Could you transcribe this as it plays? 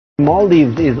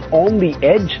Maldives is on the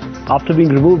edge after being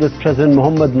removed as President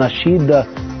Mohammed Nasheed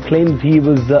claims he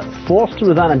was forced to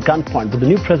resign at gunpoint. But the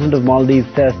new president of Maldives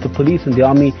says the police and the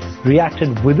army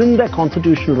reacted within their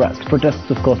constitutional rights. Protests,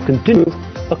 of course, continue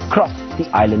across the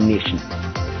island nation.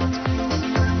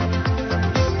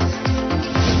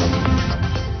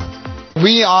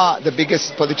 We are the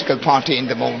biggest political party in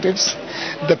the Maldives.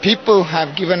 The people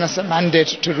have given us a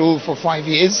mandate to rule for 5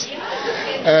 years.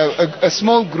 A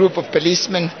small group of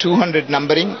policemen, 200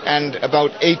 numbering, and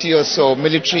about 80 or so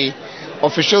military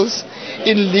officials,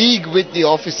 in league with the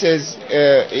officers,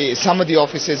 some of the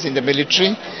officers in the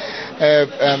military,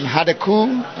 had a coup.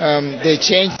 They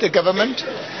changed the government,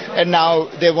 and now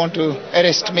they want to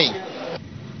arrest me.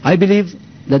 I believe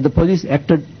that the police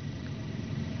acted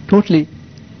totally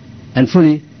and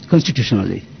fully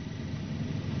constitutionally.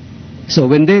 So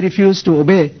when they refuse to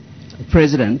obey the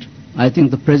president, I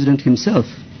think the president himself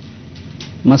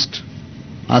must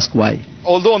ask why.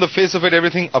 Although on the face of it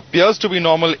everything appears to be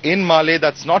normal in Malé,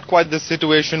 that's not quite the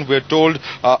situation. We're told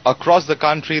across the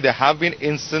country there have been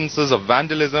instances of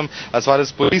vandalism as far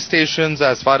as police stations,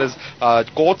 as far as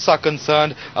courts are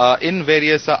concerned, in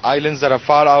various islands that are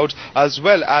far out, as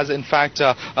well as in fact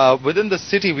within the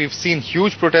city we've seen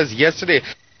huge protests yesterday.